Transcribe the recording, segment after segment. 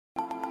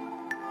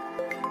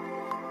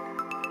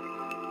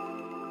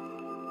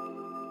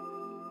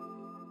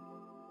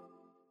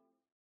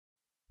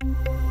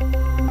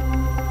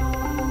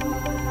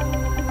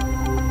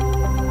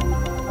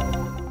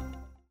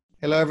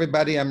Hello,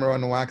 everybody. I'm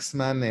Ron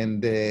Waxman,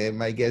 and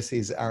my guest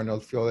is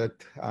Arnold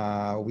Fiolet.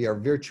 We are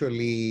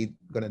virtually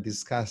going to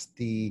discuss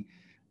the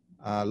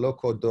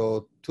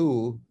LOCO-DO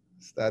 2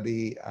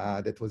 study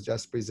that was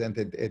just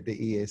presented at the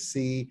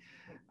ESC.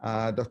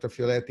 Dr.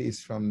 Fiolet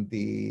is from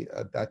the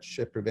Dutch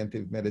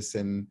Preventive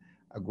Medicine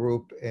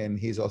group, and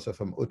he's also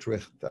from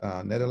Utrecht,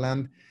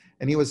 Netherlands.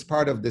 And he was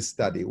part of this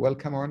study.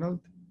 Welcome,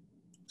 Arnold.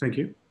 Thank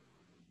you.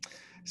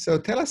 So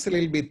tell us a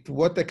little bit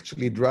what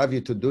actually drove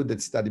you to do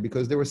that study,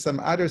 because there were some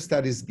other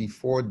studies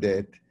before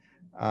that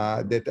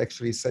that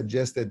actually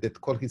suggested that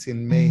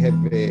colchicine may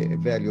have a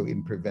value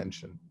in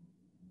prevention.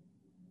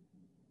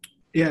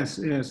 Yes,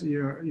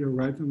 you're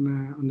right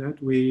on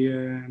that.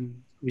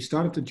 We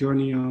started the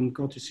journey on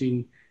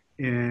colchicine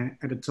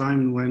at a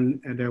time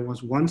when there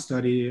was one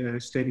study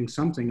stating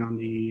something on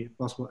the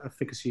possible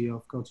efficacy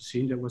of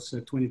colchicine. That was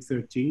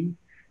 2013.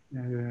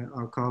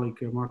 Our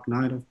colleague Mark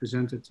Neidorff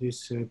presented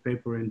his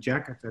paper in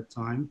JACC at that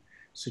time,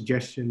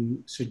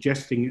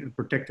 suggesting a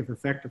protective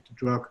effect of the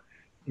drug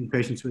in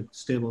patients with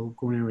stable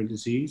coronary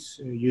disease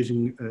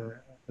using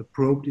a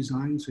probe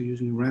design, so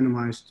using a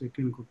randomized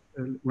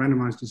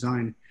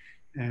design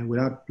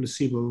without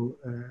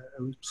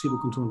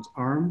placebo-controlled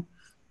arm.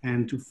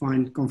 And to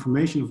find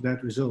confirmation of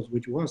that result,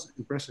 which was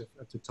impressive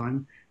at the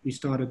time, they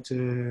started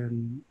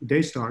in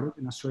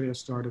Australia,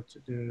 started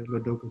the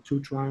LODOCO 2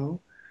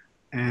 trial.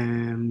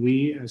 And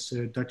we, as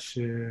a Dutch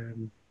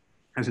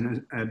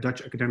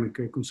academic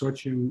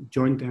consortium,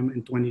 joined them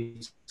in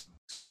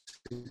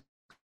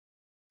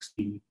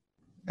 2016.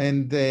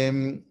 And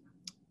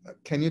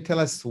can you tell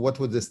us what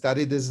was the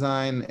study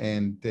design?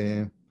 And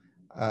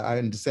I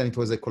understand it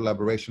was a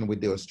collaboration with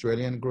the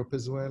Australian group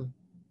as well.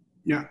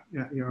 Yeah,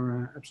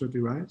 you're absolutely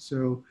right.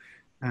 So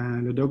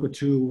LODOCO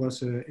 2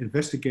 was an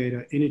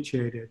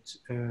investigator-initiated,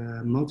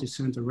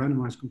 multi-center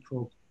randomized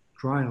controlled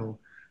trial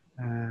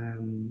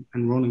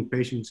enrolling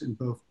patients in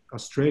both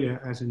Australia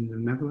as in the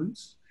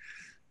Netherlands.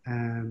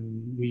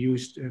 We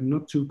used a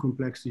not too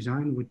complex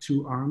design with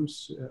two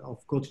arms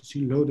of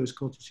colchicine, low-dose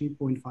colchicine,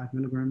 0.5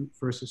 milligram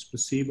versus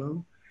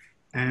placebo.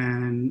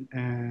 And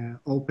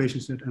all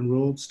patients that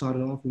enrolled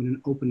started off with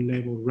an open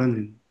label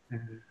run-in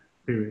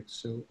period.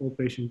 So all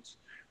patients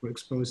were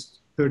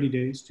exposed 30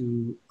 days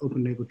to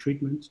open label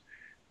treatment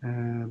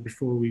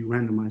before we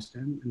randomized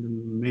them. And the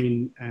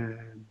main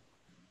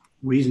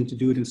reason to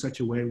do it in such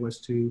a way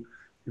was to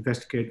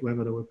investigate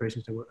whether there were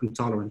patients that were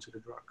intolerant to the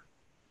drug.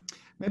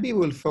 Maybe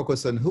we'll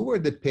focus on who were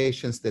the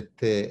patients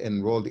that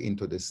enrolled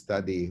into the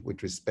study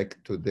with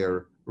respect to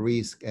their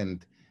risk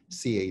and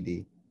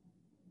CAD.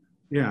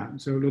 Yeah,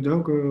 so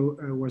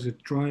LODOCO was a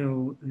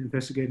trial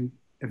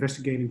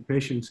investigating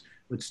patients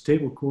with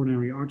stable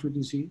coronary artery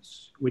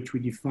disease, which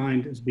we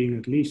defined as being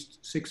at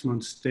least 6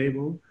 months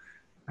stable.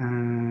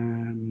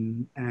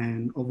 And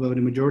although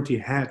the majority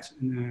had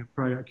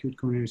prior acute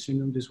coronary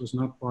syndrome, this was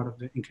not part of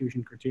the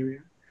inclusion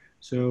criteria.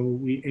 So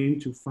we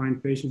aimed to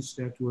find patients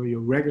that were your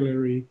regular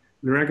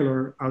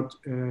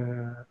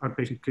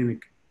outpatient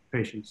clinic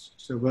patients.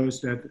 So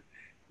those that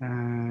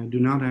do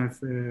not have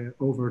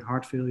overt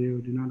heart failure,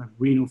 do not have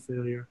renal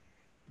failure,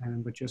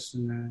 but just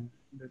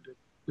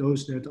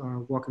those that are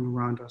walking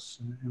around us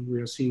and we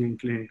are seeing in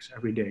clinics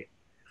every day.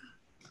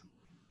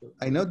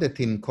 I know that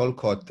in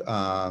Colcott,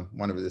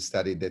 one of the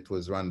studies that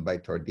was run by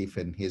Tardif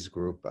and his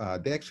group,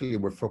 they actually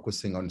were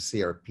focusing on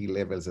CRP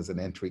levels as an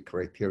entry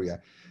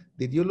criteria.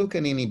 Did you look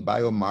at any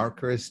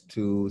biomarkers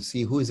to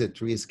see who is at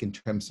risk in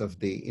terms of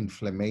the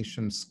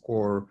inflammation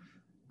score?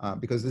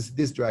 Because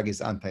this drug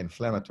is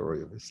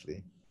anti-inflammatory,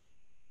 obviously.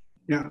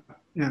 No,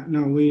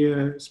 we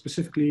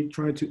specifically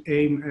try to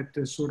aim at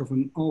the sort of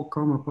an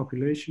all-comer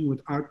population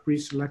without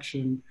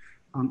pre-selection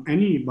on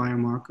any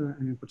biomarker,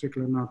 and in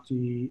particular not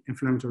the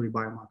inflammatory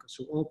biomarker.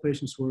 So all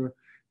patients that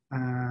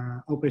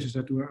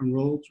were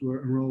enrolled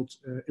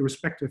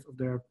irrespective of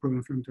their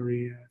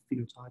pro-inflammatory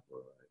phenotype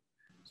or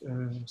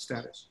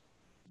status.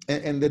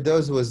 And the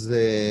dose was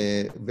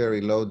a very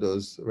low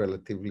dose,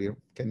 relatively.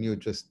 Can you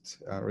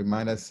just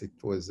remind us? It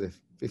was a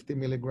 50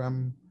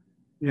 milligram.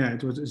 Yeah,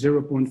 it was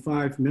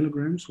 0.5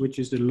 milligrams, which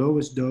is the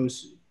lowest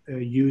dose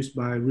used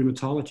by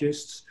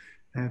rheumatologists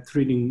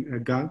treating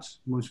gout.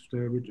 Most of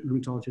the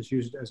rheumatologists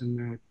use it as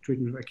a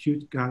treatment of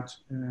acute gout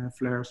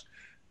flares,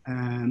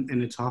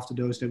 and it's half the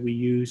dose that we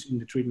use in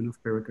the treatment of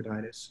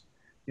pericarditis.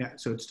 Yeah,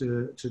 so it's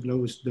the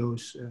lowest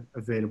dose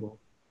available.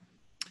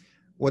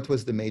 What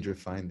was the major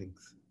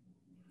findings?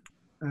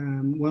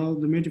 Well,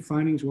 the major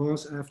findings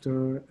was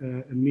after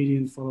a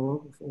median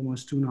follow-up of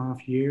almost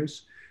 2.5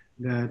 years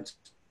that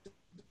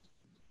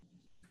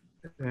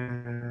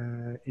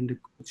in the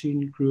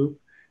colchicine group,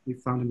 we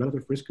found a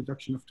relative risk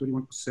reduction of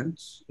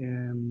 31%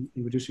 in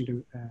reducing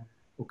the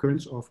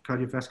occurrence of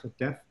cardiovascular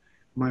death,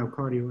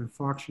 myocardial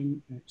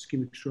infarction,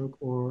 ischemic stroke,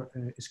 or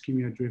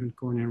ischemia-driven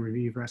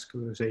coronary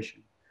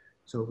revascularization.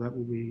 So that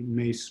will be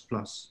MACE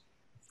plus,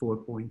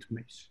 4-point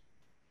MACE.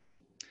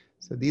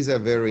 So these are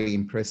very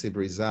impressive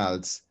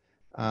results.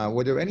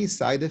 Were there any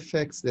side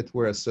effects that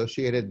were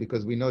associated?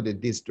 Because we know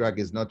that this drug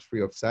is not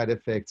free of side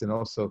effects, and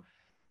also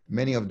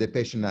many of the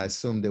patients, I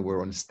assume they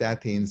were on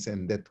statins,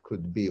 and that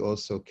could be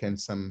also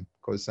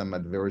cause some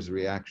adverse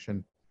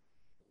reaction.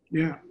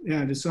 Yeah,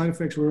 yeah. The side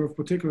effects were of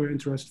particular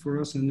interest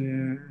for us in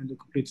the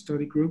complete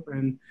study group,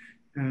 and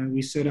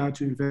we set out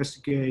to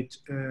investigate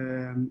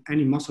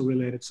any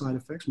muscle-related side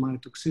effects,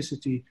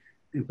 myotoxicity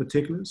in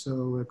particular,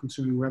 so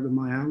concerning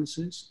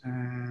rhabdomyolysis,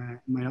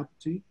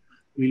 myopathy.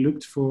 We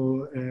looked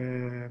for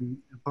a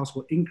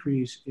possible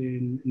increase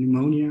in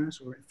pneumonias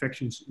or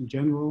infections in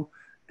general,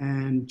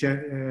 and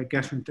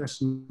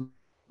gastrointestinal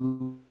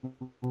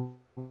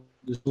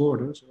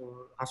disorders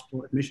or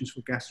hospital admissions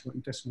for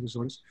gastrointestinal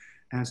disorders,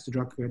 as the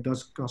drug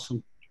does cause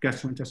some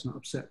gastrointestinal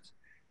upset.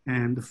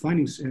 And the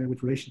findings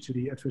with relation to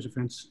the adverse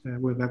events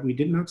were that we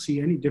did not see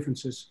any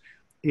differences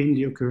in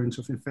the occurrence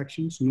of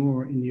infections,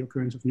 nor in the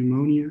occurrence of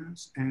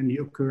pneumonias, and the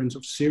occurrence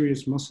of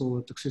serious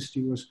muscle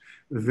toxicity was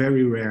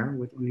very rare,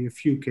 with only a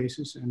few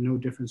cases and no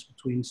difference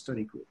between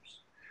study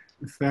groups.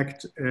 In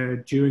fact,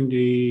 during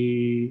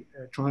the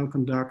trial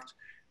conduct,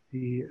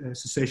 the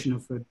cessation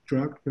of a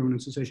drug,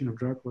 permanent cessation of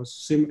drug, was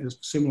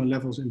similar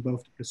levels in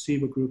both the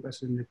placebo group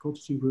as in the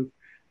colchicine group,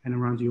 and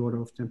around the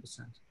order of 10%.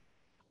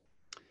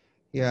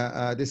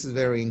 Yeah, this is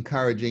very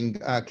encouraging.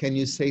 Can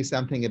you say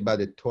something about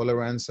the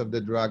tolerance of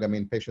the drug? I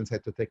mean, patients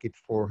had to take it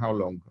for how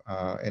long,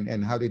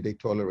 and how did they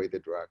tolerate the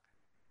drug?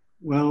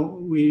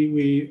 Well,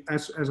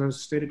 as I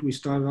stated, we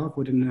started off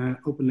with an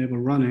open label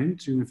run-in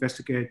to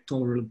investigate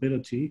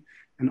tolerability.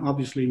 And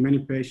obviously many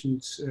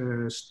patients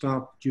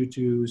stopped due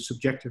to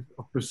subjective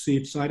or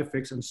perceived side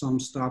effects, and some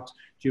stopped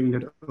during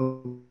that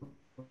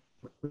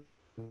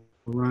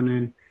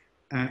run-in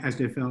as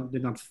they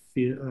did not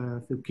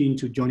feel keen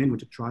to join in with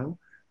the trial.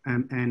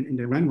 And in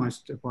the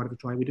randomized part of the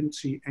trial, we didn't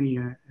see any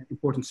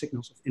important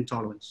signals of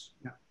intolerance.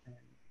 Yeah.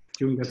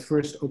 During that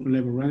first open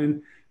label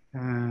run-in,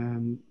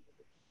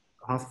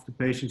 half of the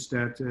patients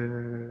that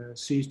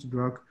seized the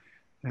drug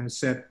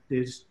said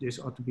this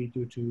ought to be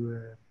due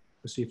to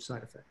perceived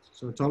side effects.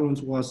 So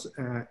tolerance was,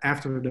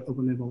 after the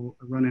open label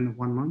run-in of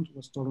 1 month,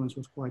 tolerance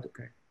was quite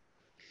okay.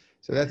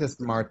 So that's a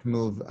smart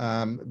move.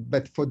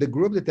 But for the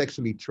group that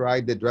actually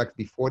tried the drug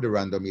before the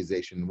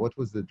randomization, what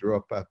was the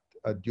drop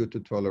due to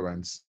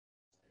tolerance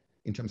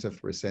in terms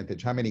of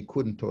percentage? How many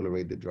couldn't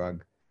tolerate the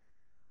drug?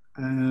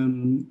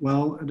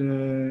 Well,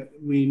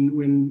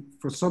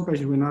 for some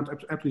patients, we're not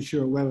absolutely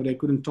sure whether they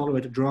couldn't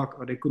tolerate the drug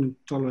or they couldn't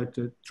tolerate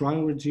the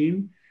trial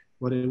regime,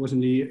 but it was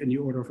in the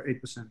order of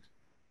 8%.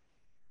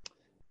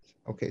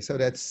 Okay, so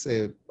that's,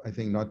 I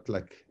think, not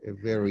like a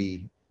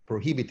very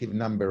prohibitive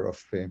number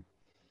of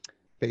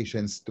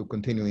patients to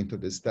continue into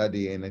the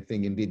study. And I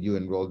think indeed you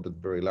enrolled a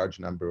very large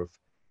number of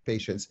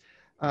patients.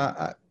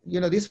 You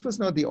know, this was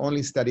not the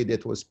only study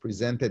that was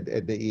presented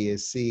at the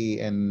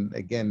ESC. And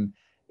again,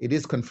 it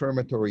is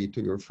confirmatory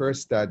to your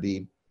first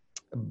study.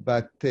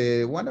 But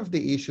one of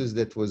the issues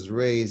that was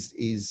raised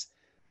is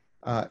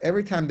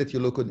every time that you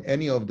look at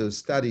any of those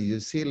studies, you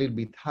see a little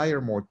bit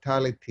higher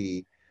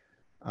mortality.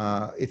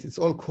 It's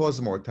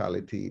all-cause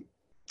mortality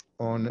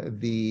on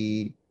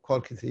the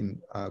colchicine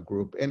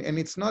group. And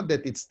it's not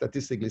that it's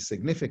statistically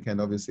significant.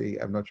 Obviously,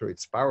 I'm not sure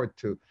it's powered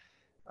to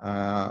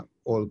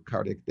all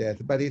cardiac death,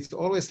 but it's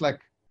always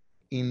like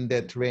in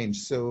that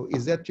range. So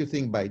is that, you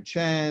think, by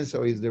chance,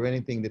 or is there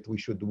anything that we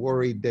should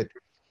worry that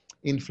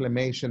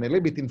inflammation, a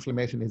little bit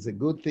inflammation is a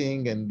good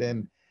thing, and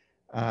then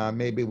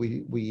maybe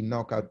we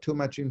knock out too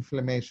much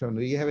inflammation?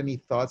 Do you have any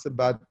thoughts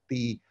about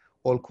the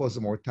all-cause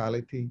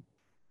mortality?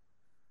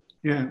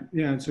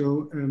 Yeah.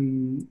 So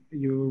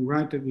you're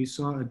right that we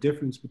saw a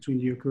difference between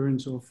the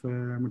occurrence of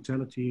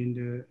mortality in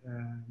the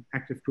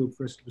active group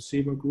versus the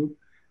placebo group,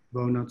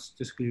 though not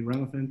statistically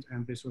relevant,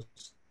 and this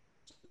was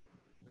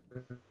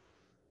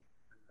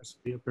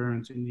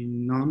apparent in the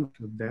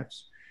non-acute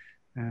deaths.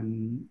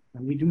 And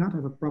we do not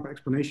have a proper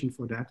explanation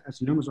for that, as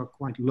the numbers are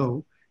quite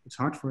low. It's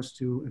hard for us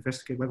to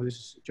investigate whether this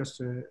is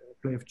just a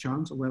play of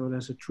chance or whether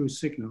there's a true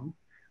signal.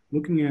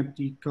 Looking at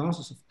the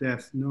causes of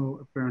death, no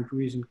apparent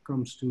reason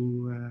comes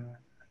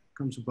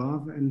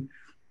above. And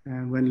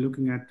when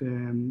looking at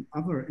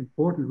other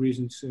important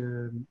reasons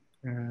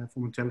for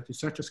mortality,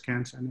 such as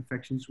cancer and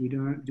infections, we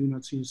do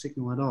not see a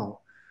signal at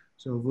all.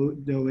 So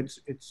though it's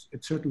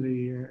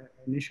certainly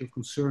an issue of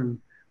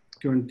concern,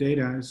 current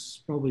data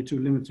is probably too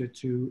limited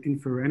to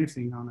infer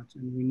anything on it,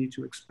 and we need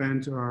to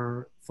expand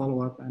our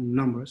follow-up and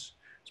numbers,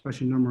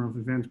 especially number of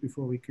events,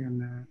 before we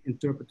can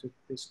interpret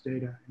this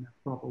data in a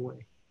proper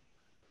way.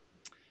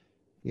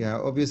 Yeah,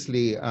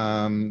 obviously,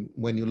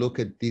 when you look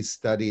at this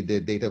study, the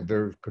data are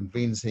very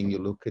convincing. You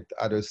look at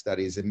other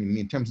studies, I mean,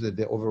 in terms of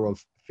the overall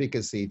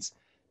efficacy, it's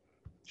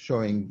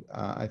showing,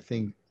 I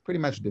think, pretty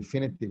much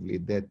definitively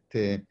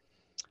that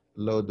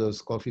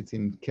low-dose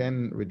colchicine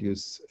can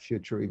reduce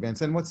future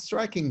events. And what's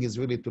striking is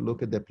really to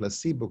look at the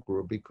placebo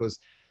group, because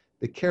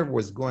the curve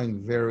was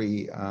going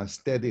very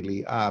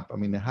steadily up. I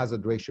mean, the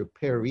hazard ratio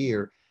per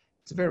year,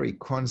 it's very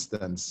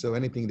constant. So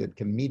anything that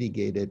can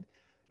mitigate it,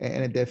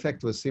 and the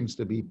effect seems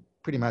to be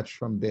pretty much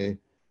from the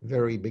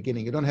very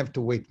beginning. You don't have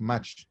to wait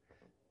much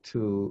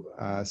to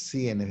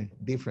see any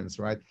difference,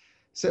 right?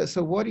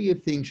 So what do you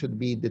think should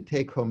be the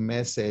take-home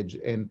message,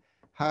 and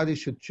how this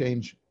should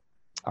change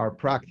our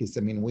practice.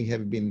 I mean, we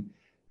have been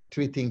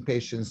treating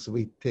patients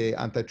with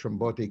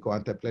antithrombotic or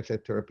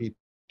antiplatelet therapy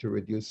to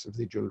reduce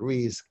residual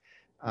risk.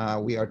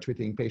 We are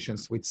treating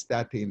patients with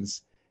statins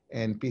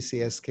and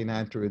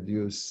PCSK9 to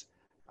reduce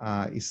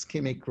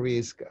ischemic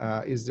risk.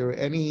 Is there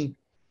any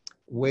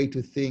way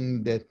to think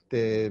that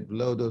the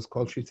low-dose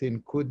colchicine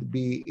could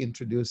be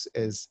introduced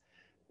as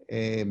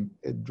a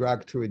drug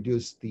to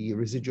reduce the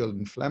residual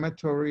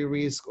inflammatory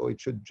risk, or it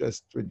should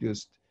just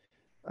reduce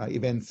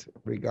events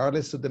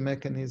regardless of the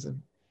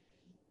mechanism?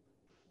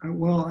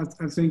 Well,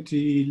 I think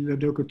the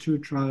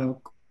LODOKA-2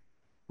 trial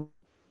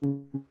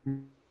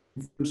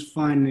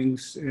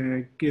findings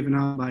given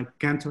out by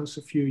Cantos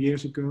a few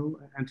years ago,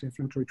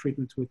 anti-inflammatory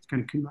treatment with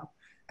canakinumab,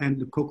 and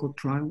the COCO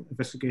trial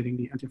investigating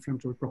the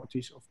anti-inflammatory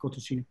properties of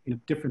colchicine in a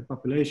different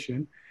population.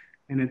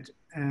 And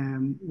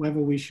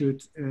whether we should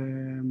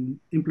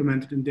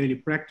implement it in daily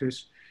practice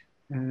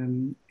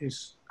is,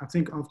 I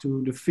think, up to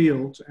the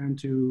field and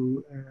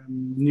to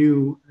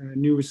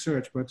new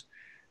research. But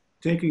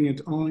taking it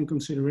all in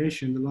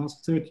consideration, the last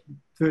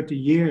 30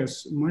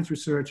 years, much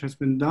research has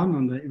been done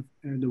on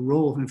the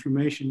role of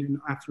inflammation in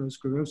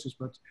atherosclerosis,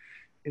 but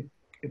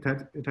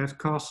it has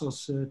cost us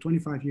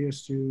 25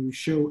 years to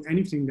show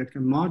anything that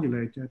can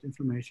modulate that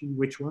inflammation,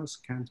 which was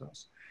Cantos.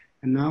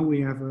 And now we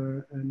have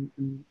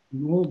an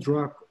old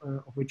drug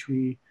of which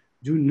we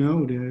do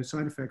know the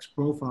side effects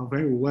profile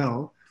very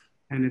well,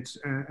 and it's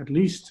at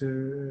least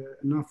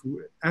enough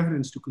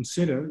evidence to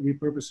consider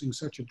repurposing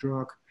such a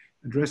drug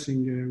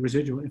addressing the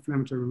residual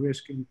inflammatory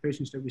risk in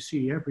patients that we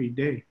see every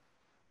day.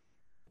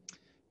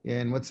 Yeah,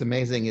 and what's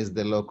amazing is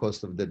the low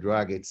cost of the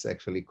drug. It's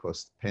actually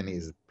cost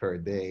pennies per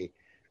day,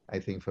 I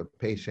think, for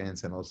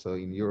patients, and also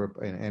in Europe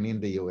and in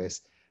the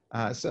US.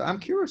 So I'm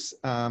curious,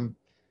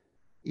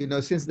 you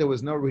know, since there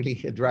was no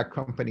really a drug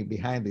company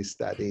behind this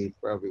study, it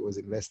probably was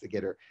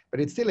investigator, but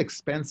it's still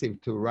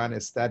expensive to run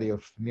a study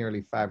of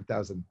nearly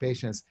 5,000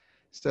 patients.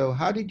 So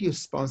how did you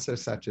sponsor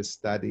such a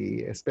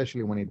study,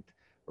 especially when it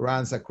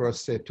runs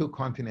across two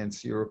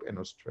continents, Europe and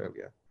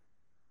Australia?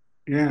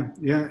 Yeah,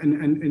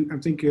 and I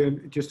think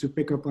just to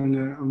pick up on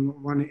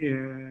one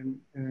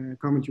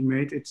comment you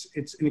made,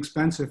 it's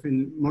inexpensive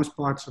in most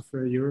parts of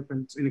Europe,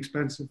 and it's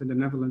inexpensive in the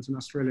Netherlands and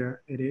Australia.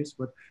 It is,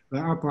 but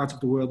there are parts of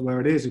the world where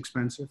it is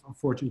expensive,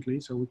 unfortunately.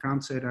 So we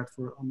can't say that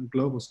on a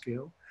global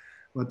scale.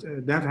 But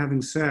that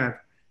having said,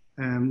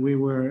 we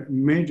were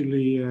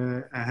majorly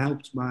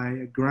helped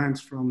by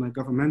grants from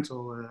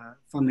governmental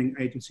funding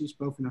agencies,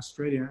 both in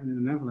Australia and in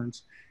the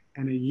Netherlands,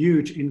 and a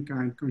huge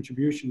in-kind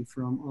contribution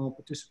from all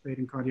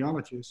participating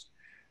cardiologists,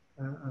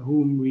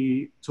 whom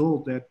we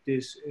told that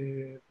this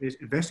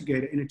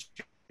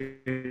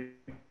investigator-initiated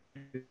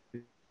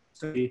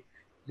study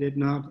did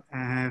not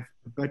have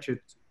a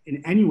budget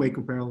in any way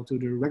comparable to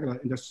the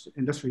regular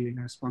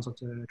industry-sponsored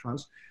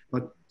trials,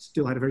 but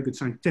still had a very good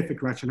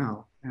scientific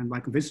rationale. And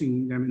by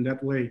convincing them in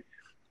that way,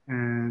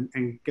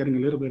 and getting a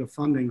little bit of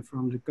funding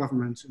from the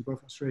governments in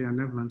both Australia and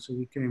Netherlands, so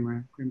we came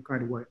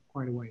quite a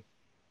way.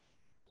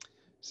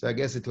 So I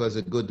guess it was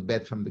a good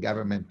bet from the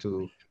government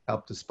to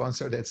help to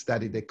sponsor that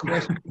study. The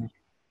question,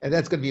 and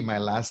that's going to be my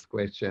last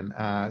question.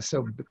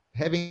 So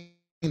having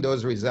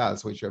those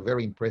results, which are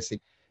very impressive,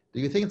 do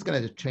you think it's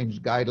going to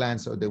change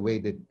guidelines or the way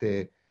that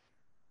the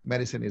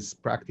medicine is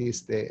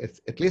practiced,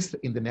 at least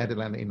in the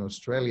Netherlands, in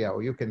Australia,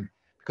 or you can,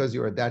 because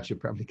you're a Dutch, you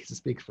probably can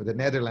speak for the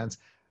Netherlands,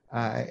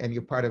 and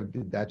you're part of the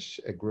Dutch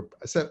group.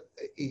 So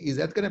is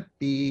that going to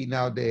be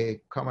now the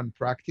common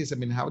practice? I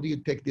mean, how do you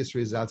take these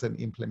results and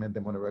implement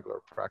them on a regular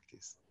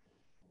practice?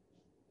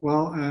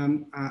 Well,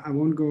 I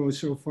won't go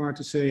so far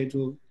to say it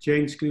will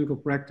change clinical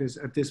practice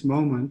at this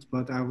moment,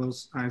 but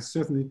I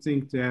certainly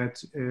think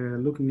that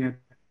looking at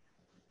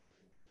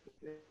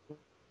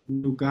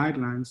new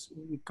guidelines,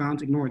 we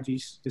can't ignore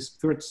this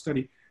third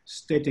study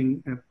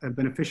stating a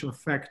beneficial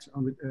effect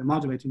on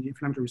modulating the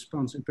inflammatory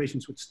response in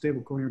patients with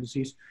stable coronary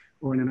disease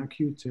or in an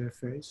acute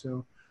phase.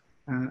 So,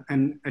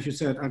 and as you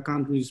said, I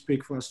can't really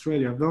speak for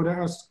Australia, though there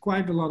are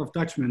quite a lot of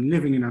Dutchmen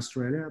living in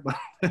Australia, but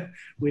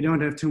we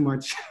don't have too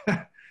much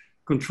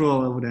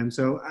control over them.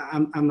 So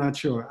I'm not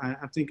sure.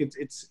 I think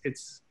it's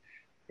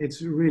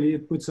really,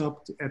 it puts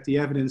up at the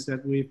evidence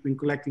that we've been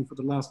collecting for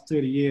the last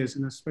 30 years,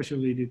 and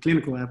especially the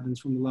clinical evidence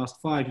from the last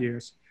 5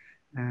 years.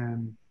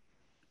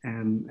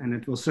 And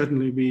it will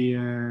certainly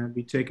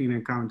be taken into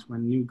account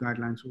when new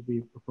guidelines will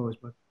be proposed,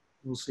 but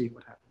we'll see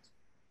what happens.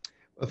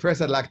 Well,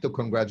 first, I'd like to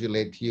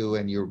congratulate you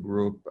and your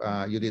group.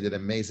 You did an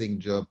amazing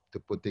job to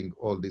putting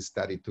all this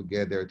study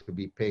together, to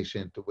be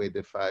patient, to wait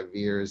the 5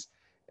 years,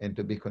 and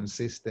to be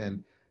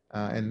consistent,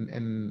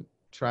 and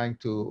trying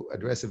to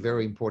address a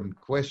very important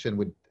question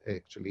with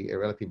actually a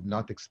relative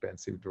not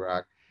expensive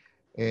drug.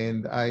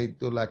 And I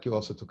do like you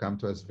also to come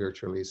to us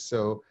virtually.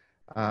 So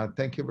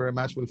thank you very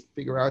much. We'll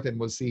figure out, and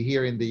we'll see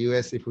here in the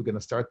US if we're going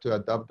to start to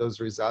adopt those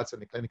results in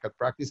the clinical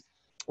practice.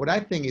 What I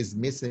think is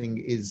missing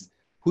is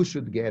who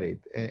should get it.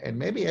 And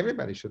maybe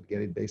everybody should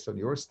get it based on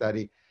your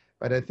study.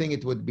 But I think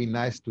it would be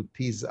nice to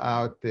tease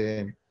out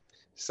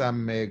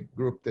some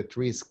group at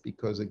risk,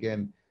 because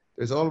again,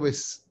 there's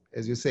always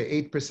as you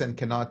say, 8%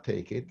 cannot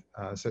take it.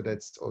 So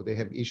that's, or they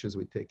have issues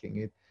with taking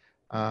it.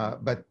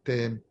 But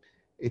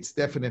it's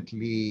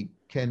definitely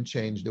can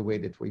change the way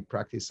that we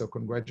practice. So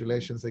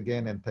congratulations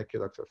again, and thank you,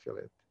 Dr.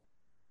 Philip.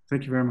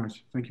 Thank you very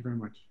much. Thank you very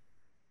much.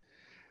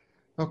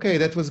 Okay,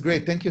 that was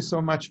great. Thank you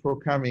so much for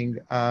coming.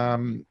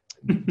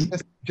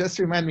 Just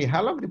remind me,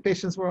 how long the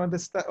patients were on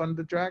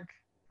the drug?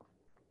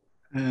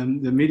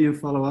 The median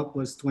follow-up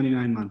was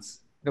 29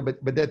 months. No,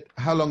 but that,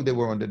 how long they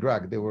were on the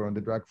drug? They were on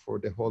the drug for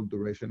the whole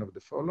duration of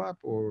the follow-up,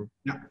 or?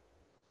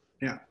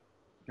 Yeah.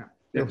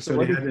 So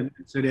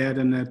they had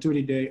a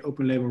 30-day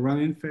open-label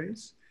run-in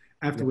phase,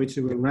 after which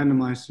they were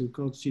randomized to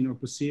colchicine or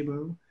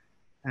placebo.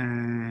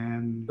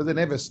 And so they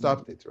never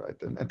stopped it, right?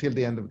 Until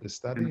the end of the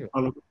study?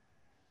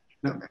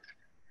 No.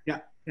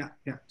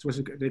 Yeah. So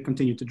they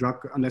continued the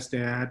drug unless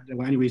there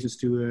were any reasons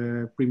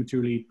to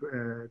prematurely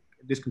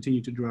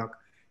discontinue the drug,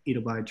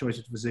 either by choice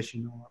of the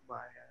physician or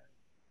by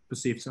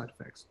perceived side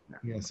effects.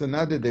 Yeah. So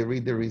now that they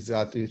read the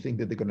result, do you think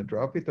that they're going to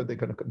drop it, or they're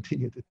going to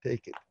continue to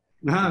take it?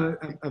 No,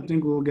 I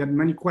think we'll get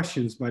many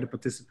questions by the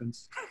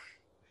participants.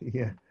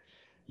 Yeah.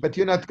 But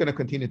you're not going to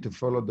continue to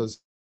follow those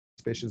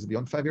patients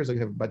beyond 5 years, or you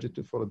have budget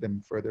to follow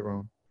them further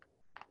on?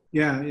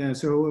 Yeah.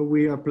 So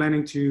we are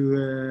planning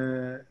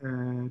to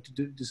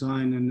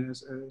design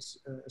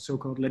a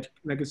so-called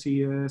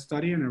legacy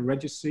study and a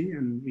registry,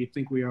 and we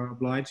think we are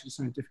obliged to the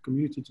scientific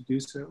community to do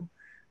so.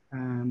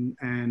 And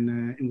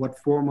in what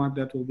format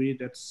that will be,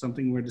 that's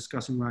something we're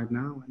discussing right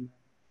now. And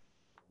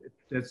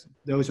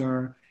those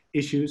are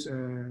issues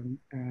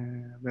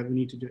that we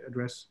need to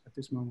address at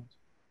this moment.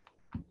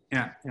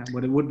 Yeah.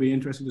 But it would be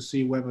interesting to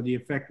see whether the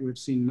effect we've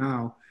seen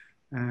now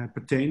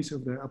pertains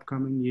of the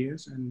upcoming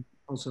years, and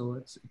also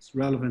it's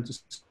relevant to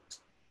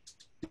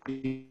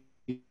see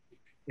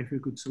if we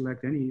could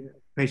select any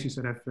patients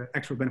that have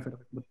extra benefit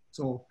of it. But that's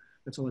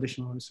all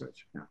additional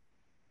research.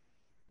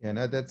 Yeah,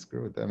 no, that's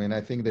good. I mean,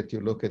 I think that you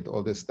look at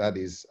all the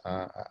studies,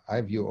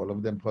 I view all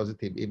of them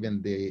positive,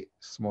 even the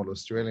small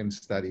Australian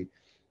study,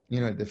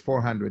 the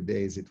 400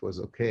 days, it was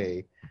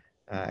okay.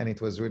 And it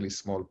was really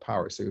small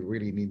power. So you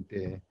really need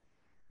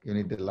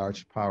the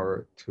large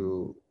power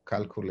to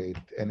calculate,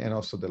 and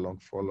also the long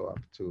follow-up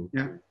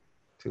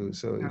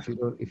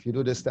if you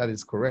do the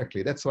studies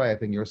correctly. That's why I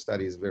think your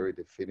study is very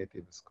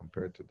definitive as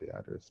compared to the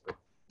others.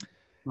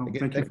 But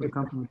again, thank you for the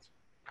compliment.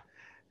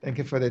 Thank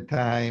you for the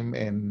time,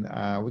 and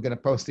we're going to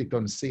post it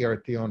on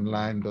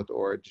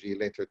crtonline.org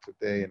later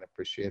today, and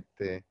appreciate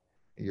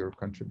your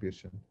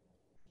contribution.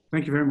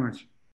 Thank you very much.